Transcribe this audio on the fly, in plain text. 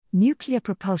Nuclear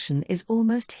propulsion is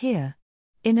almost here.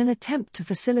 In an attempt to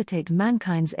facilitate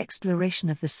mankind's exploration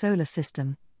of the solar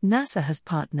system, NASA has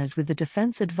partnered with the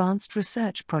Defense Advanced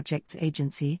Research Projects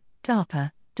Agency,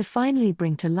 DARPA, to finally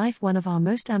bring to life one of our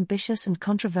most ambitious and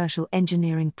controversial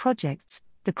engineering projects,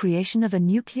 the creation of a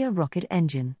nuclear rocket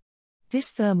engine.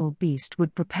 This thermal beast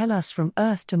would propel us from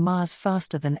Earth to Mars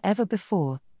faster than ever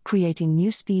before, creating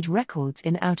new speed records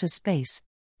in outer space.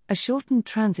 A shortened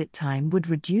transit time would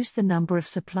reduce the number of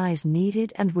supplies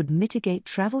needed and would mitigate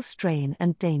travel strain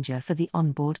and danger for the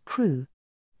onboard crew.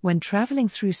 When traveling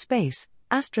through space,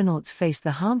 astronauts face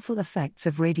the harmful effects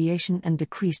of radiation and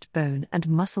decreased bone and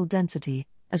muscle density,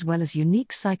 as well as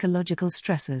unique psychological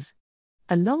stresses.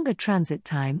 A longer transit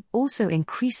time also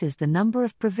increases the number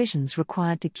of provisions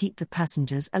required to keep the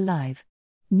passengers alive.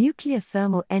 Nuclear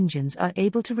thermal engines are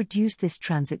able to reduce this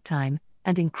transit time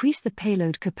and increase the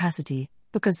payload capacity,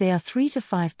 because they are 3 to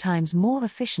 5 times more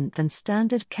efficient than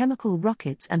standard chemical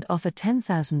rockets and offer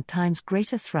 10,000 times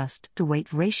greater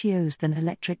thrust-to-weight ratios than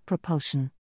electric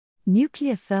propulsion.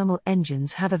 Nuclear thermal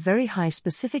engines have a very high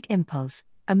specific impulse,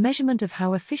 a measurement of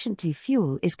how efficiently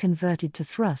fuel is converted to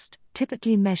thrust,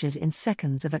 typically measured in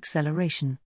seconds of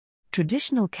acceleration.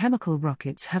 Traditional chemical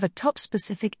rockets have a top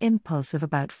specific impulse of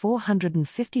about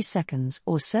 450 seconds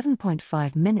or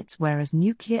 7.5 minutes, whereas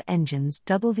nuclear engines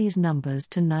double these numbers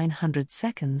to 900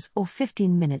 seconds or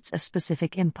 15 minutes of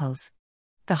specific impulse.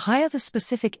 The higher the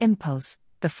specific impulse,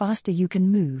 the faster you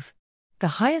can move. The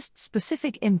highest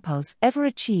specific impulse ever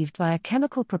achieved by a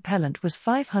chemical propellant was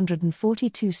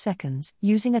 542 seconds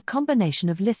using a combination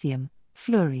of lithium,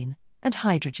 fluorine, and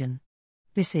hydrogen.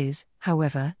 This is,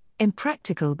 however,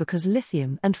 impractical because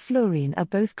lithium and fluorine are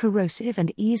both corrosive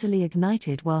and easily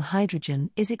ignited while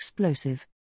hydrogen is explosive.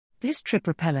 This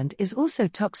tripropellant is also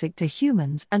toxic to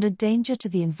humans and a danger to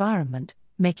the environment,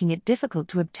 making it difficult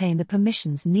to obtain the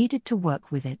permissions needed to work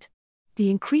with it.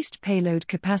 The increased payload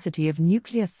capacity of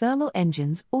nuclear thermal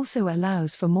engines also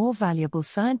allows for more valuable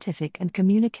scientific and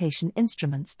communication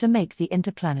instruments to make the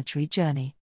interplanetary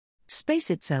journey.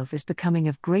 Space itself is becoming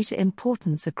of greater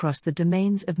importance across the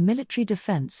domains of military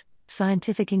defense,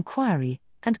 scientific inquiry,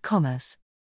 and commerce.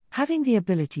 Having the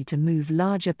ability to move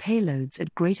larger payloads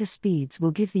at greater speeds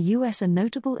will give the US a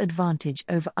notable advantage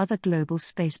over other global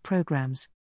space programs.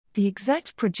 The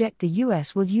exact project the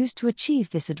US will use to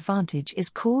achieve this advantage is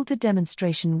called the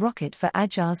Demonstration Rocket for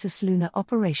Agile Cislunar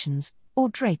Operations, or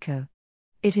DRACO.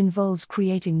 It involves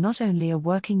creating not only a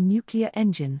working nuclear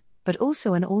engine, but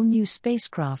also an all-new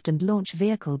spacecraft and launch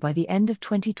vehicle by the end of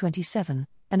 2027,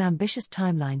 an ambitious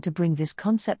timeline to bring this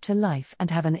concept to life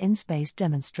and have an in-space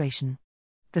demonstration.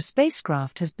 The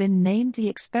spacecraft has been named the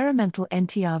Experimental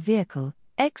NTR Vehicle,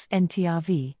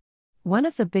 XNTRV. One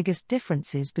of the biggest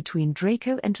differences between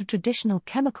DRACO and traditional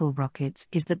chemical rockets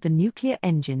is that the nuclear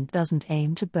engine doesn't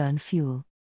aim to burn fuel.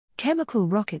 Chemical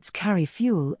rockets carry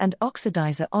fuel and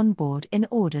oxidizer on board in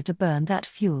order to burn that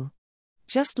fuel.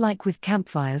 Just like with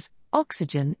campfires,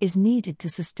 oxygen is needed to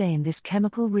sustain this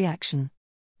chemical reaction.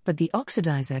 But the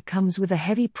oxidizer comes with a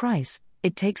heavy price.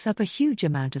 It takes up a huge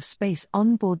amount of space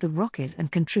on board the rocket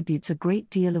and contributes a great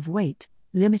deal of weight,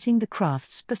 limiting the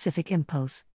craft's specific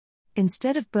impulse.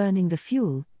 Instead of burning the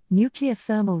fuel, nuclear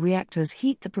thermal reactors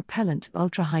heat the propellant to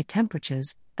ultra-high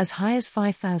temperatures, as high as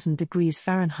 5,000 degrees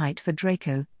Fahrenheit for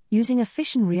DRACO, using a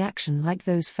fission reaction like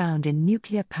those found in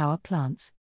nuclear power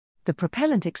plants. The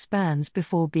propellant expands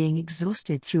before being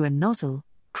exhausted through a nozzle,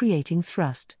 creating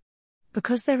thrust.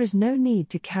 Because there is no need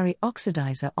to carry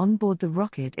oxidizer on board, the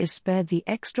rocket is spared the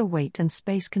extra weight and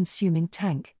space-consuming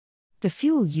tank. The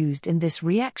fuel used in this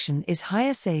reaction is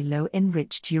high-assay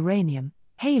low-enriched uranium,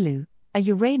 HALEU, a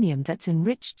uranium that's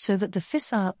enriched so that the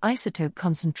fissile isotope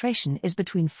concentration is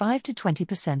between 5 to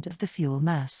 20% of the fuel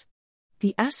mass.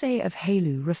 The assay of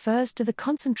HALEU refers to the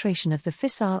concentration of the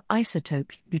fissile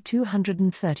isotope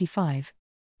U-235.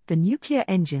 The nuclear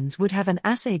engines would have an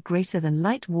assay greater than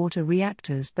light water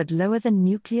reactors but lower than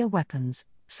nuclear weapons,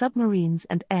 submarines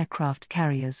and aircraft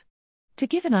carriers. To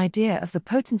give an idea of the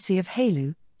potency of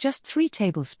HALEU, just 3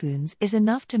 tablespoons is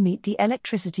enough to meet the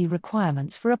electricity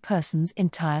requirements for a person's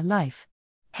entire life.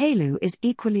 HALEU is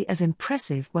equally as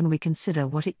impressive when we consider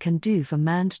what it can do for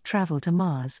manned travel to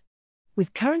Mars.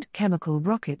 With current chemical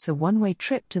rockets, a one-way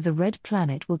trip to the Red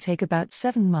Planet will take about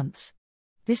 7 months.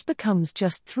 This becomes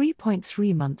just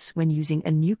 3.3 months when using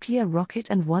a nuclear rocket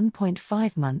and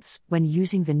 1.5 months when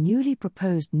using the newly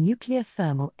proposed nuclear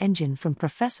thermal engine from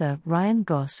Professor Ryan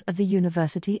Goss of the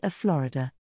University of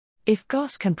Florida. If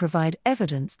Goss can provide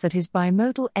evidence that his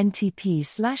bimodal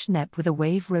NTP/NEP with a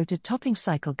wave rotor topping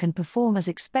cycle can perform as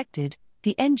expected,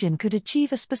 the engine could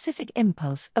achieve a specific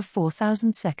impulse of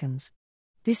 4,000 seconds.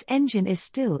 This engine is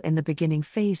still in the beginning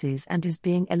phases and is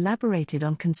being elaborated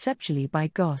on conceptually by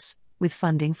GOS, with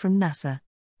funding from NASA.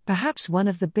 Perhaps one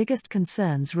of the biggest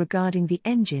concerns regarding the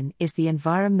engine is the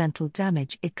environmental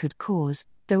damage it could cause,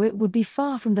 though it would be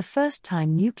far from the first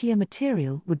time nuclear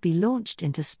material would be launched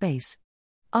into space.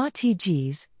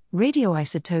 RTGs,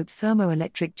 radioisotope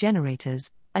thermoelectric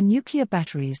generators, are nuclear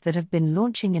batteries that have been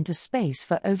launching into space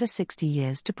for over 60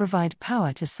 years to provide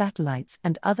power to satellites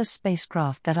and other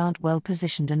spacecraft that aren't well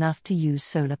positioned enough to use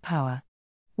solar power.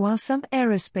 While some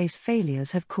aerospace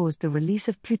failures have caused the release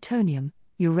of plutonium,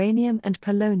 uranium and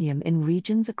polonium in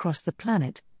regions across the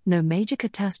planet, no major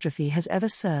catastrophe has ever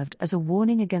served as a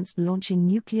warning against launching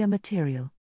nuclear material.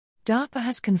 DARPA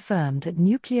has confirmed that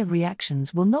nuclear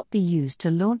reactions will not be used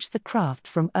to launch the craft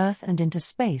from Earth and into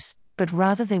space, but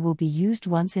rather they will be used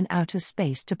once in outer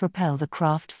space to propel the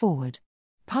craft forward.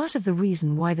 Part of the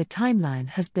reason why the timeline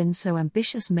has been so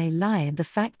ambitious may lie in the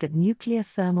fact that nuclear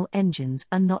thermal engines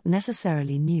are not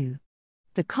necessarily new.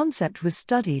 The concept was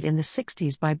studied in the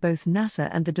 60s by both NASA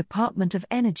and the Department of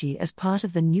Energy as part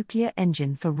of the Nuclear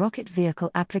Engine for Rocket Vehicle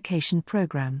Application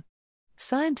program.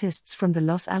 Scientists from the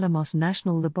Los Alamos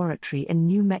National Laboratory in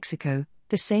New Mexico,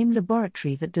 the same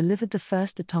laboratory that delivered the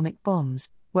first atomic bombs,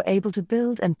 were able to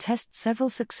build and test several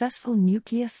successful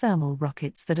nuclear thermal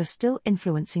rockets that are still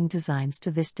influencing designs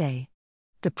to this day.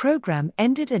 The program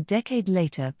ended a decade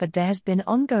later, but there has been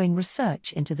ongoing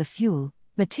research into the fuel,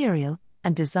 material,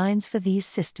 and designs for these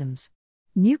systems.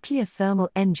 Nuclear thermal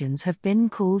engines have been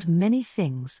called many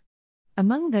things.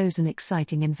 Among those, an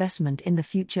exciting investment in the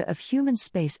future of human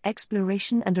space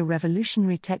exploration and a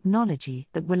revolutionary technology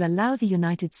that will allow the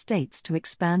United States to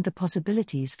expand the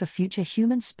possibilities for future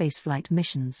human spaceflight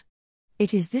missions.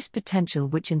 It is this potential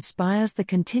which inspires the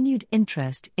continued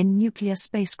interest in nuclear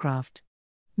spacecraft.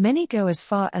 Many go as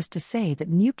far as to say that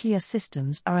nuclear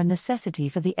systems are a necessity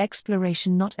for the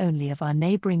exploration not only of our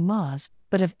neighboring Mars,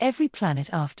 but of every planet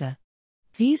after.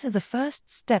 These are the first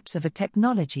steps of a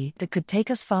technology that could take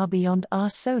us far beyond our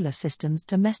solar system's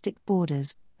domestic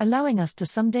borders, allowing us to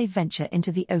someday venture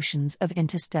into the oceans of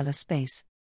interstellar space.